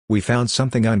We found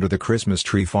something under the Christmas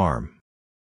tree farm.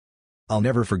 I'll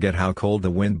never forget how cold the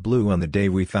wind blew on the day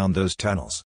we found those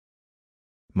tunnels.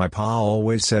 My pa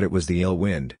always said it was the ill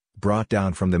wind, brought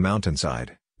down from the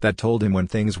mountainside, that told him when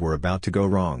things were about to go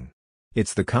wrong.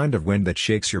 It's the kind of wind that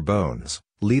shakes your bones,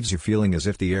 leaves you feeling as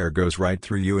if the air goes right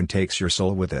through you and takes your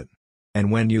soul with it.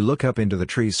 And when you look up into the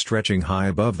trees stretching high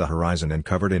above the horizon and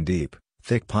covered in deep,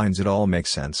 thick pines, it all makes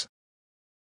sense.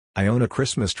 I own a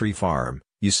Christmas tree farm,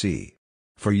 you see.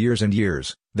 For years and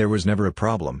years, there was never a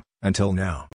problem, until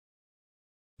now.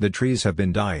 The trees have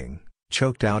been dying,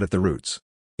 choked out at the roots.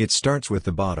 It starts with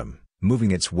the bottom, moving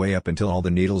its way up until all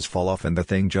the needles fall off and the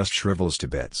thing just shrivels to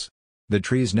bits. The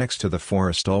trees next to the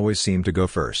forest always seem to go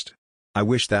first. I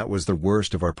wish that was the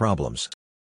worst of our problems.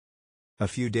 A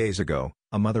few days ago,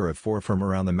 a mother of 4 from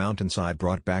around the mountainside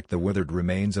brought back the withered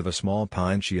remains of a small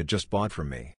pine she had just bought from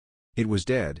me. It was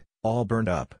dead, all burned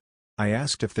up. I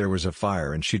asked if there was a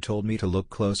fire and she told me to look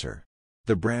closer.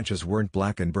 The branches weren't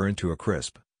black and burned to a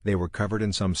crisp, they were covered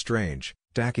in some strange,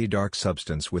 tacky dark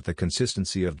substance with the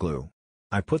consistency of glue.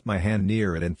 I put my hand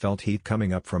near it and felt heat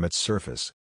coming up from its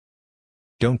surface.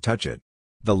 "Don't touch it,"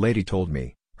 the lady told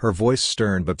me, her voice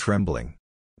stern but trembling.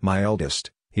 My eldest,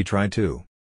 he tried to.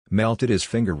 Melted his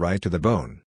finger right to the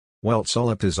bone. Welts all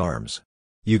up his arms.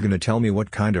 "You gonna tell me what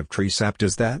kind of tree sap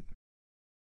does that?"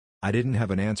 I didn't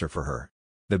have an answer for her.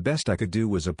 The best I could do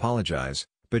was apologize,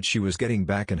 but she was getting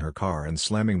back in her car and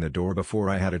slamming the door before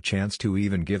I had a chance to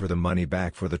even give her the money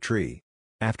back for the tree.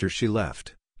 After she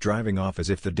left, driving off as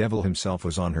if the devil himself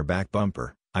was on her back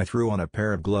bumper, I threw on a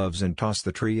pair of gloves and tossed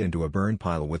the tree into a burn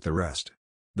pile with the rest.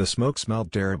 The smoke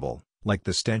smelled terrible, like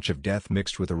the stench of death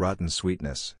mixed with a rotten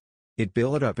sweetness. It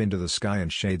billowed up into the sky in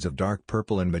shades of dark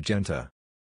purple and magenta.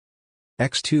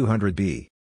 X200b.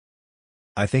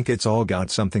 I think it's all got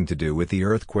something to do with the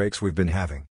earthquakes we've been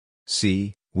having.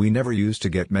 See, we never used to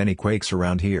get many quakes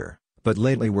around here, but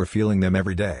lately we're feeling them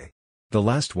every day. The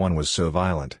last one was so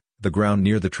violent, the ground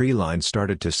near the tree line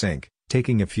started to sink,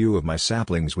 taking a few of my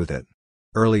saplings with it.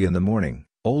 Early in the morning,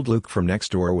 old Luke from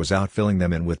next door was out filling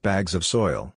them in with bags of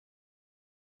soil.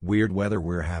 "Weird weather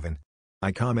we're having,"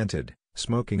 I commented,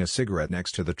 smoking a cigarette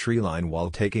next to the tree line while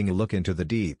taking a look into the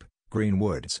deep, green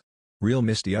woods. "Real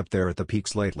misty up there at the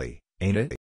peaks lately, ain't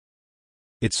it?"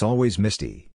 "It's always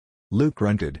misty," Luke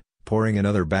grunted, pouring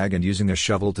another bag and using a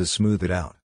shovel to smooth it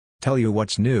out. "Tell you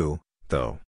what's new,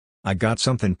 though. I got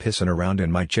something pissin' around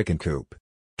in my chicken coop.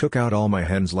 Took out all my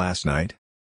hens last night."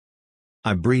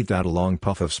 I breathed out a long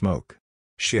puff of smoke.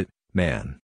 "Shit,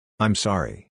 man. I'm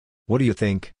sorry. What do you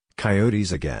think,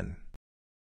 coyotes again?"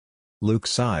 Luke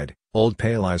sighed, old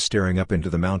pale eyes staring up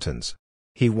into the mountains.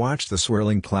 He watched the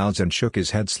swirling clouds and shook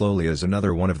his head slowly as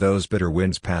another one of those bitter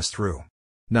winds passed through.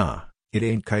 "Nah, it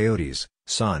ain't coyotes,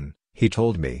 son," he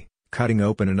told me, cutting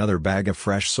open another bag of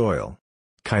fresh soil.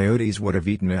 "Coyotes would have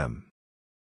eaten 'em."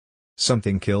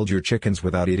 "Something killed your chickens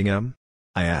without eating 'em?"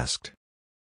 I asked.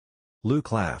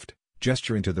 Luke laughed,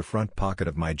 gesturing to the front pocket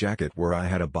of my jacket where I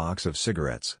had a box of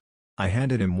cigarettes. I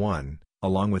handed him one,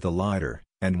 along with a lighter,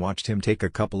 and watched him take a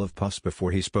couple of puffs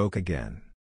before he spoke again.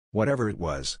 "Whatever it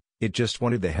was, it just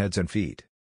wanted the heads and feet.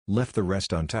 Left the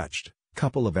rest untouched,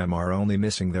 couple of 'em are only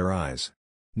missing their eyes.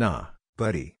 Nah,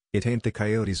 buddy, it ain't the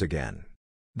coyotes again.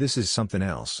 This is something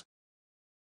else."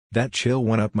 That chill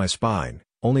went up my spine,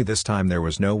 only this time there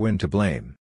was no wind to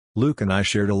blame. Luke and I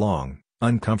shared a long,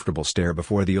 uncomfortable stare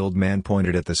before the old man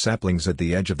pointed at the saplings at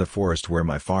the edge of the forest where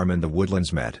my farm and the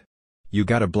woodlands met. "You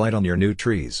got a blight on your new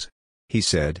trees," he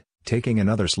said, taking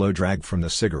another slow drag from the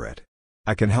cigarette.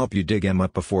 "I can help you dig 'em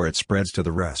up before it spreads to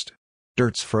the rest.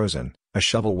 Dirt's frozen, a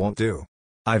shovel won't do.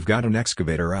 I've got an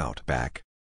excavator out back.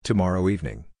 Tomorrow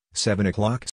evening, 7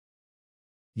 o'clock?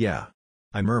 "Yeah,"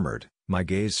 I murmured, my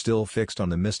gaze still fixed on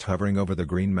the mist hovering over the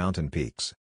green mountain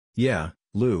peaks. "Yeah,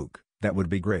 Luke, that would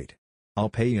be great. I'll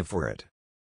pay you for it."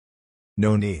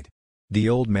 "No need," the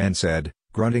old man said,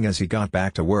 grunting as he got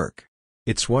back to work.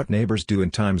 "It's what neighbors do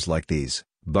in times like these,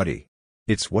 buddy.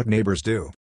 It's what neighbors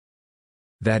do."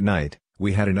 That night,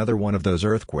 we had another one of those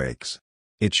earthquakes.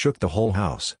 It shook the whole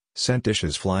house, sent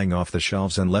dishes flying off the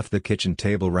shelves and left the kitchen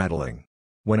table rattling.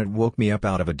 When it woke me up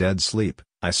out of a dead sleep,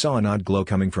 I saw an odd glow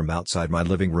coming from outside my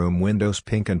living room windows,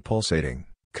 pink and pulsating,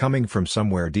 coming from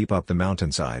somewhere deep up the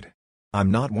mountainside. I'm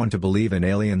not one to believe in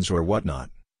aliens or whatnot,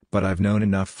 but I've known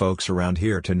enough folks around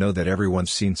here to know that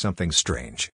everyone's seen something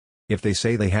strange. If they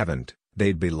say they haven't,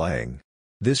 they'd be lying.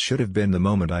 This should have been the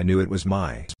moment I knew it was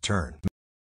my turn.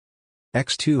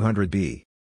 X200b.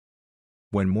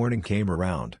 When morning came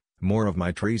around, more of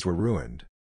my trees were ruined.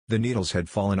 The needles had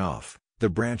fallen off, the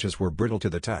branches were brittle to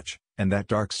the touch, and that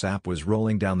dark sap was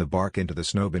rolling down the bark into the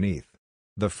snow beneath.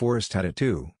 The forest had it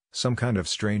too, Some kind of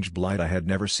strange blight I had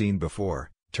never seen before,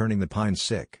 turning the pines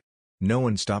sick. No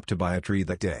one stopped to buy a tree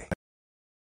that day.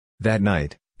 That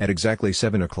night, at exactly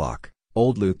 7 o'clock,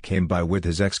 old Luke came by with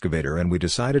his excavator and we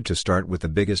decided to start with the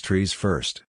biggest trees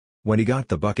first. When he got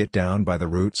the bucket down by the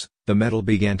roots, the metal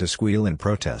began to squeal in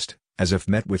protest, as if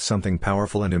met with something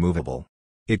powerful and immovable.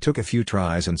 It took a few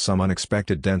tries and some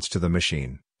unexpected dents to the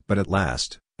machine, but at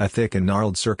last, a thick and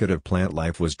gnarled circuit of plant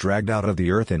life was dragged out of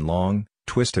the earth in long,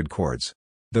 twisted cords.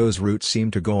 Those roots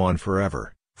seemed to go on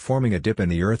forever, forming a dip in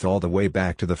the earth all the way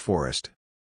back to the forest.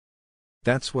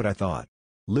 "That's what I thought,"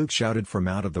 Luke shouted from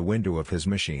out of the window of his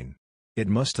machine. "It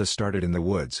must have started in the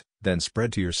woods, then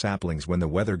spread to your saplings when the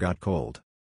weather got cold.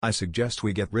 I suggest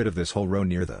we get rid of this whole row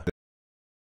near the..."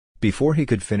 Before he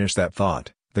could finish that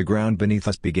thought, the ground beneath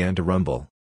us began to rumble.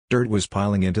 Dirt was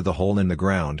piling into the hole in the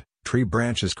ground, tree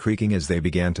branches creaking as they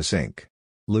began to sink.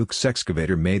 Luke's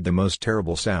excavator made the most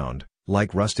terrible sound,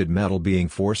 like rusted metal being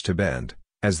forced to bend,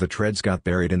 as the treads got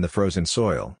buried in the frozen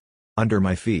soil. Under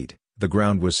my feet, the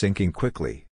ground was sinking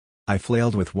quickly. I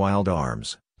flailed with wild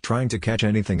arms, trying to catch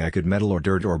anything I could, metal or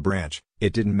dirt or branch,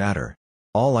 it didn't matter.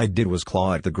 All I did was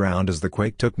claw at the ground as the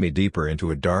quake took me deeper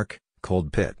into a dark,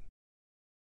 cold pit.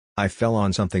 I fell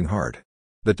on something hard.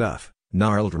 The tough,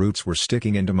 gnarled roots were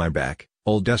sticking into my back,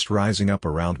 old dust rising up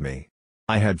around me.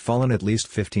 I had fallen at least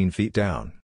 15 feet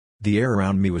down. The air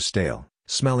around me was stale,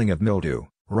 smelling of mildew,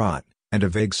 rot, and a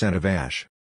vague scent of ash.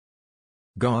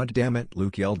 "God damn it!"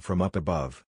 Luke yelled from up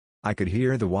above. I could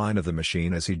hear the whine of the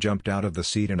machine as he jumped out of the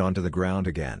seat and onto the ground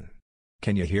again.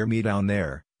 "Can you hear me down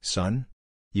there, son?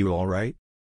 You all right?"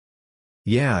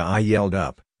 "Yeah," I yelled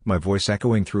up, my voice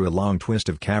echoing through a long twist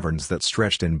of caverns that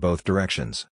stretched in both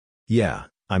directions. "Yeah,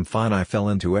 I'm fine. I fell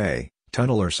into a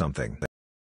tunnel or something."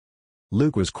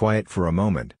 Luke was quiet for a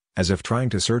moment, as if trying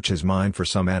to search his mind for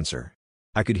some answer.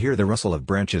 I could hear the rustle of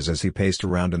branches as he paced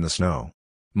around in the snow.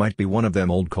 Might be one of them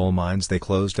old coal mines they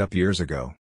closed up years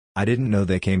ago. I didn't know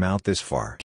they came out this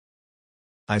far.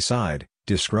 I sighed,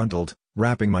 disgruntled,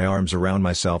 wrapping my arms around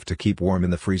myself to keep warm in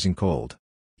the freezing cold.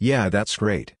 "Yeah, that's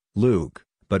great, Luke,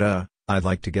 but I'd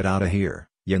like to get out of here,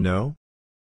 you know?"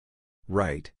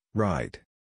 Right.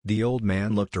 The old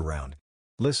man looked around.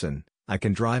 "Listen, I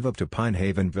can drive up to Pine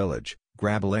Haven Village,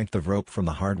 grab a length of rope from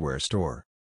the hardware store.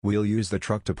 We'll use the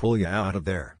truck to pull you out of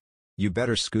there. You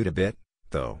better scoot a bit,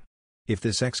 though. If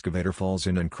this excavator falls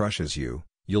in and crushes you,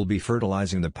 you'll be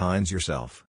fertilizing the pines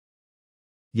yourself."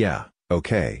 "Yeah,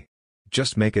 okay.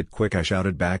 Just make it quick," I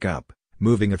shouted back up,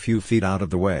 moving a few feet out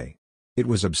of the way. It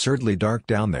was absurdly dark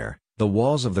down there, the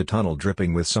walls of the tunnel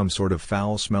dripping with some sort of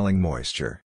foul-smelling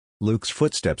moisture. Luke's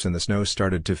footsteps in the snow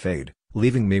started to fade,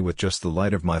 leaving me with just the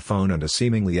light of my phone and a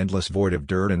seemingly endless void of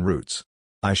dirt and roots.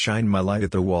 I shined my light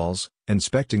at the walls,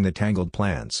 inspecting the tangled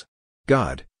plants.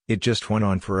 God, it just went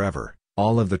on forever,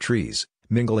 all of the trees,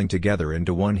 mingling together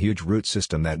into one huge root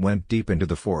system that went deep into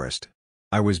the forest.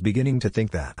 I was beginning to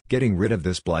think that getting rid of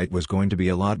this blight was going to be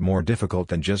a lot more difficult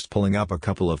than just pulling up a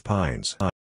couple of pines.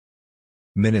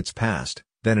 Minutes passed,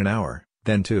 then an hour,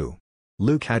 then 2.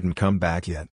 Luke hadn't come back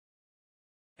yet.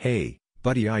 "Hey,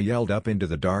 buddy," I yelled up into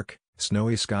the dark,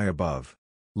 snowy sky above.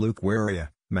 "Luke, where are you,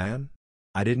 man?"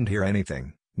 I didn't hear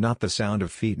anything, not the sound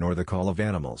of feet nor the call of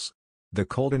animals. The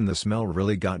cold and the smell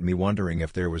really got me wondering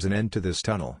if there was an end to this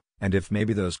tunnel, and if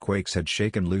maybe those quakes had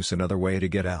shaken loose another way to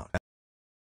get out.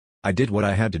 I did what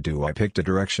I had to do. I picked a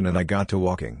direction and I got to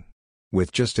walking.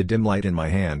 With just a dim light in my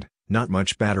hand, not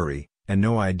much battery, and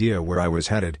no idea where I was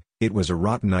headed, it was a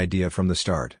rotten idea from the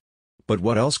start. But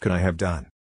what else could I have done?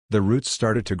 The roots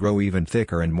started to grow even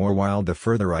thicker and more wild the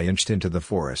further I inched into the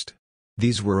forest.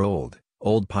 These were old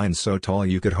pines so tall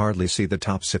you could hardly see the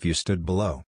tops if you stood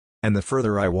below. And the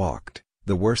further I walked,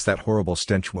 the worse that horrible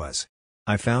stench was.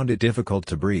 I found it difficult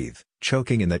to breathe,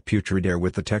 choking in that putrid air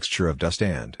with the texture of dust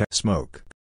and smoke.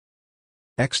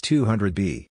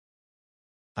 X200B.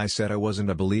 I said I wasn't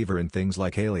a believer in things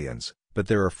like aliens, but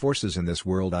there are forces in this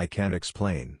world I can't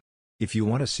explain. If you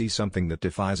want to see something that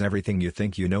defies everything you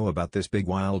think you know about this big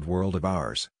wild world of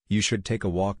ours, you should take a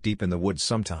walk deep in the woods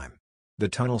sometime. The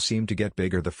tunnel seemed to get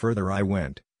bigger the further I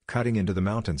went, cutting into the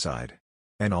mountainside.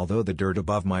 And although the dirt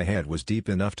above my head was deep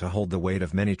enough to hold the weight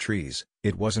of many trees,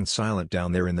 it wasn't silent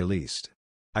down there in the least.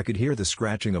 I could hear the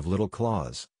scratching of little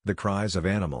claws, the cries of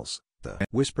animals, the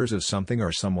whispers of something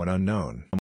or someone unknown.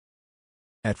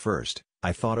 At first,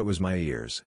 I thought it was my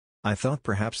ears. I thought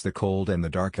perhaps the cold and the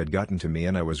dark had gotten to me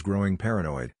and I was growing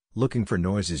paranoid, looking for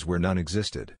noises where none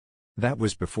existed. That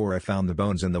was before I found the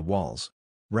bones in the walls.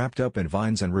 Wrapped up in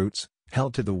vines and roots,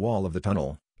 held to the wall of the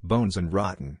tunnel, bones and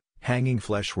rotten, hanging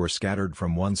flesh were scattered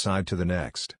from one side to the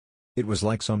next. It was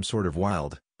like some sort of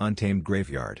wild, untamed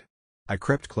graveyard. I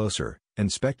crept closer,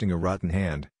 inspecting a rotten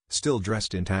hand, still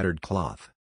dressed in tattered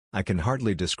cloth. I can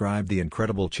hardly describe the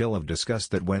incredible chill of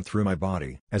disgust that went through my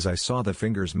body as I saw the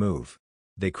fingers move.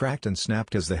 They cracked and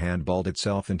snapped as the hand balled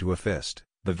itself into a fist,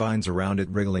 the vines around it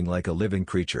wriggling like a living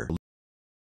creature.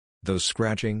 Those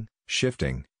scratching,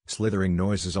 shifting, slithering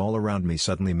noises all around me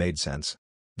suddenly made sense.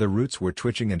 The roots were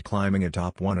twitching and climbing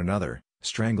atop one another,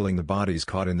 strangling the bodies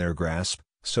caught in their grasp,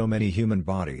 so many human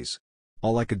bodies.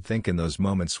 All I could think in those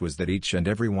moments was that each and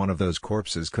every one of those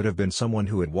corpses could have been someone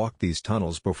who had walked these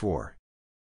tunnels before.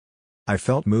 I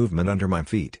felt movement under my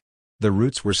feet. The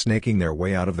roots were snaking their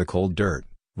way out of the cold dirt,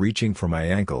 reaching for my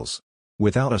ankles.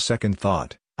 Without a second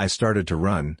thought, I started to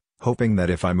run, hoping that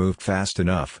if I moved fast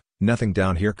enough, nothing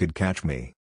down here could catch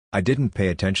me. I didn't pay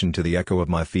attention to the echo of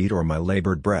my feet or my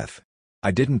labored breath.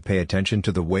 I didn't pay attention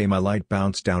to the way my light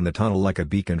bounced down the tunnel like a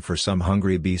beacon for some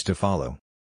hungry beast to follow.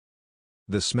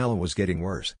 The smell was getting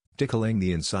worse, tickling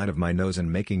the inside of my nose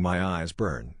and making my eyes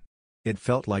burn. It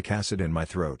felt like acid in my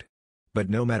throat. But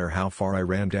no matter how far I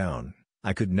ran down,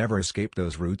 I could never escape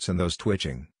those roots and those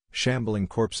twitching, shambling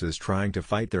corpses trying to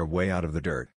fight their way out of the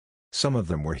dirt. Some of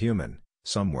them were human,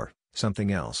 some were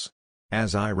something else.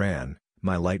 As I ran,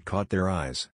 my light caught their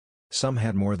eyes. Some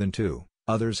had more than two.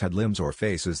 Others had limbs or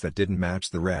faces that didn't match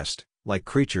the rest, like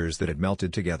creatures that had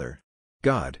melted together.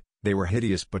 God, they were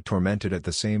hideous but tormented at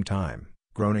the same time,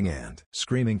 groaning and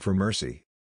screaming for mercy.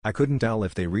 I couldn't tell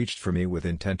if they reached for me with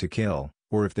intent to kill,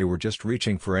 or if they were just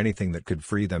reaching for anything that could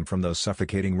free them from those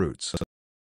suffocating roots.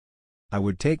 I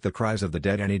would take the cries of the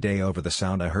dead any day over the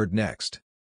sound I heard next.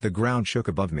 The ground shook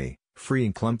above me,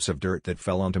 freeing clumps of dirt that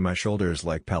fell onto my shoulders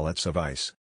like pellets of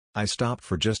ice. I stopped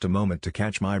for just a moment to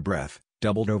catch my breath,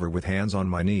 doubled over with hands on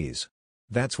my knees.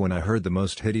 That's when I heard the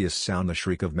most hideous sound, the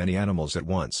shriek of many animals at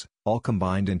once, all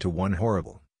combined into one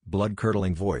horrible,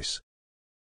 blood-curdling voice.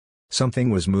 Something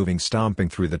was moving, stomping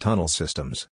through the tunnel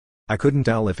systems. I couldn't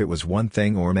tell if it was one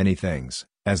thing or many things,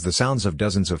 as the sounds of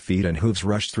dozens of feet and hooves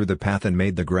rushed through the path and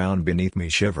made the ground beneath me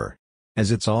shiver.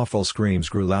 As its awful screams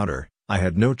grew louder, I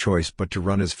had no choice but to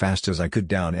run as fast as I could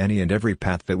down any and every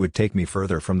path that would take me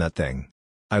further from that thing.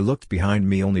 I looked behind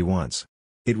me only once.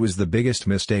 It was the biggest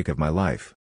mistake of my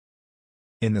life.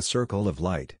 In the circle of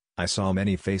light, I saw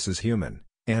many faces, human,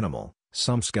 animal,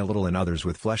 some skeletal and others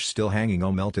with flesh still hanging,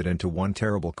 all melted into one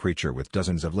terrible creature with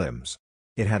dozens of limbs.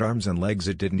 It had arms and legs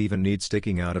it didn't even need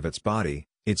sticking out of its body,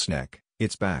 its neck,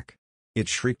 its back. It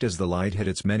shrieked as the light hit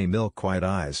its many milk-white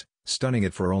eyes, stunning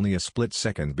it for only a split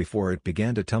second before it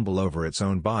began to tumble over its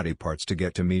own body parts to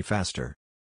get to me faster.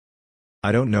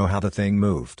 I don't know how the thing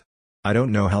moved. I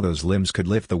don't know how those limbs could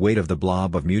lift the weight of the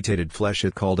blob of mutated flesh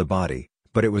it called a body,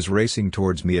 but it was racing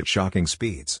towards me at shocking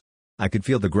speeds. I could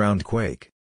feel the ground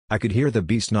quake. I could hear the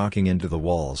beast knocking into the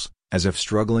walls, as if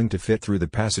struggling to fit through the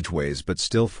passageways but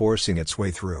still forcing its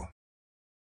way through.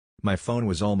 My phone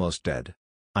was almost dead.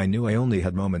 I knew I only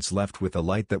had moments left with the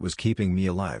light that was keeping me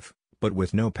alive, but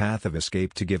with no path of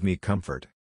escape to give me comfort.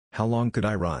 How long could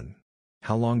I run?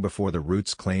 How long before the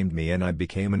roots claimed me and I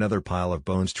became another pile of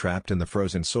bones trapped in the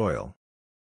frozen soil?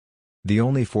 The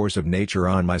only force of nature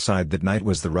on my side that night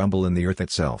was the rumble in the earth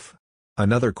itself.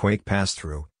 Another quake passed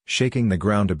through, shaking the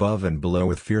ground above and below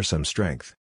with fearsome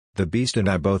strength. The beast and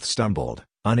I both stumbled,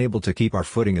 unable to keep our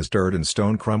footing as dirt and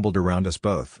stone crumbled around us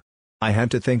both. I had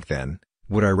to think then,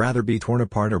 would I rather be torn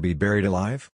apart or be buried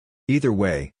alive? Either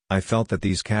way, I felt that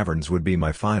these caverns would be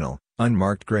my final,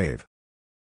 unmarked grave.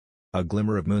 A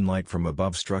glimmer of moonlight from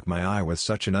above struck my eye with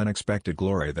such an unexpected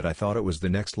glory that I thought it was the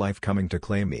next life coming to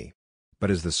claim me.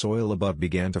 But as the soil above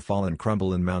began to fall and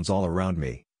crumble in mounds all around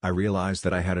me, I realized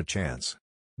that I had a chance.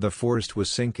 The forest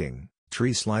was sinking,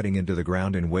 trees sliding into the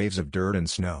ground in waves of dirt and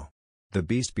snow. The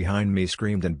beast behind me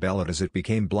screamed and bellowed as it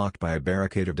became blocked by a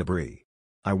barricade of debris.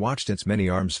 I watched its many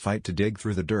arms fight to dig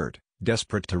through the dirt,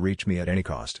 desperate to reach me at any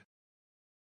cost.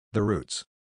 The roots.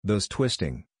 Those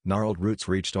twisting, gnarled roots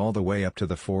reached all the way up to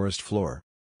the forest floor.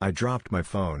 I dropped my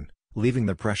phone, leaving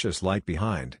the precious light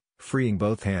behind, freeing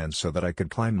both hands so that I could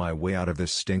climb my way out of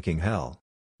this stinking hell.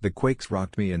 The quakes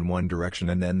rocked me in one direction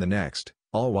and then the next,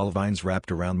 all while vines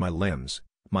wrapped around my limbs,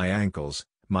 my ankles,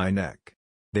 my neck.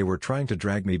 They were trying to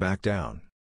drag me back down.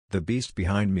 The beast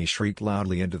behind me shrieked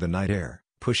loudly into the night air,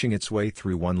 pushing its way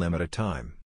through one limb at a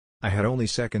time. I had only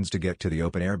seconds to get to the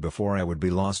open air before I would be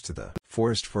lost to the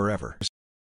forest forever.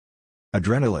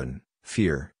 Adrenaline,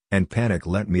 fear, and panic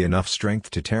lent me enough strength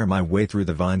to tear my way through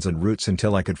the vines and roots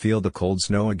until I could feel the cold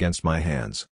snow against my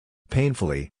hands.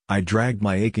 Painfully, I dragged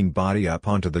my aching body up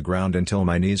onto the ground until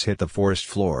my knees hit the forest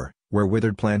floor, where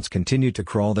withered plants continued to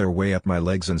crawl their way up my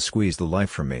legs and squeeze the life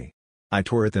from me. I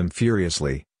tore at them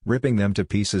furiously, ripping them to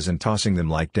pieces and tossing them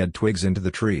like dead twigs into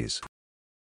the trees.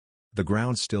 The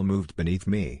ground still moved beneath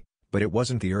me, But it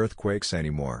wasn't the earthquakes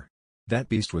anymore. That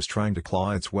beast was trying to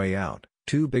claw its way out,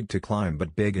 too big to climb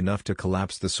but big enough to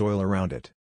collapse the soil around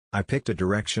it. I picked a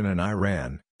direction and I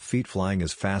ran, feet flying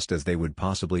as fast as they would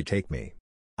possibly take me.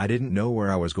 I didn't know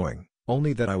where I was going,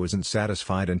 only that I wasn't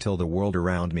satisfied until the world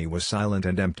around me was silent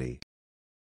and empty.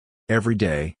 Every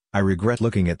day, I regret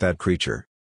looking at that creature.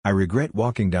 I regret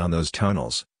walking down those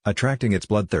tunnels, attracting its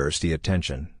bloodthirsty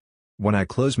attention. When I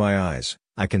close my eyes,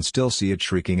 I can still see it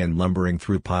shrieking and lumbering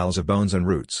through piles of bones and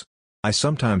roots. I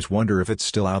sometimes wonder if it's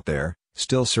still out there,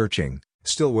 still searching,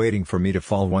 still waiting for me to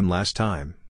fall one last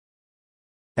time.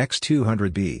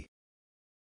 X200B.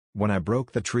 When I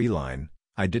broke the tree line,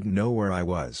 I didn't know where I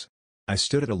was. I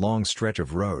stood at a long stretch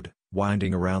of road,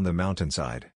 winding around the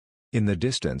mountainside. In the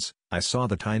distance, I saw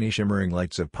the tiny shimmering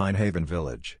lights of Pine Haven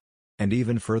Village. And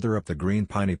even further up the green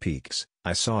piney peaks,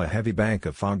 I saw a heavy bank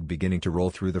of fog beginning to roll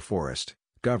through the forest,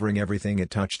 covering everything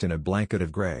it touched in a blanket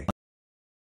of gray.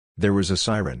 There was a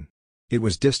siren. It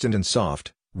was distant and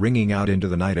soft, ringing out into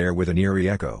the night air with an eerie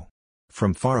echo.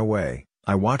 From far away,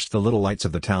 I watched the little lights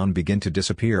of the town begin to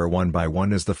disappear one by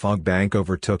one as the fog bank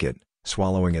overtook it,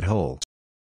 swallowing it whole.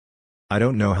 I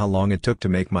don't know how long it took to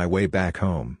make my way back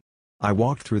home. I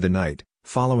walked through the night,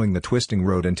 following the twisting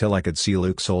road until I could see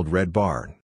Luke's old red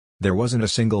barn. There wasn't a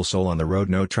single soul on the road,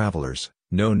 no travelers,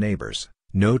 no neighbors,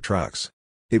 no trucks.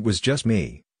 It was just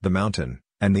me, the mountain,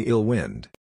 and the ill wind.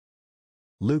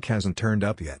 Luke hasn't turned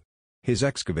up yet. His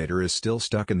excavator is still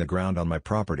stuck in the ground on my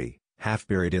property, half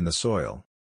buried in the soil.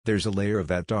 There's a layer of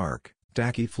that dark,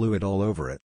 tacky fluid all over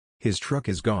it. His truck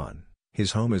is gone,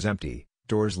 his home is empty,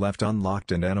 doors left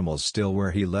unlocked and animals still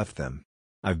where he left them.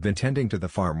 I've been tending to the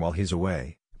farm while he's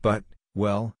away, but,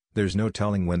 well, there's no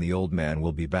telling when the old man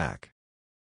will be back.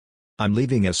 I'm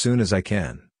leaving as soon as I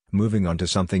can, moving on to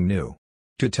something new.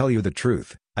 To tell you the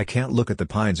truth, I can't look at the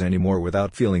pines anymore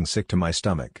without feeling sick to my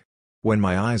stomach. When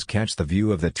my eyes catch the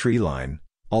view of the tree line,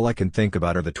 all I can think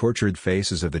about are the tortured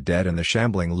faces of the dead and the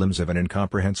shambling limbs of an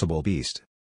incomprehensible beast.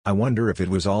 I wonder if it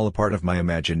was all a part of my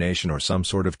imagination or some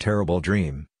sort of terrible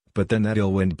dream, but then that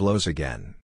ill wind blows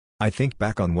again. I think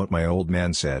back on what my old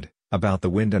man said, about the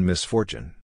wind and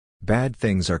misfortune. Bad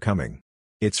things are coming.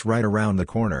 It's right around the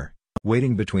corner,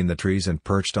 waiting between the trees and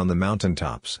perched on the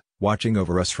mountaintops, watching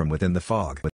over us from within the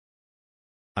fog.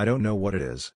 I don't know what it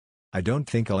is. I don't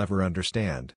think I'll ever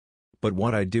understand. But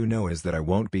what I do know is that I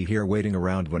won't be here waiting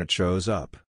around when it shows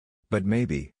up. But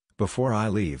maybe, before I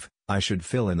leave, I should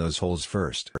fill in those holes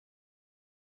first.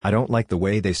 I don't like the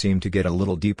way they seem to get a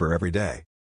little deeper every day.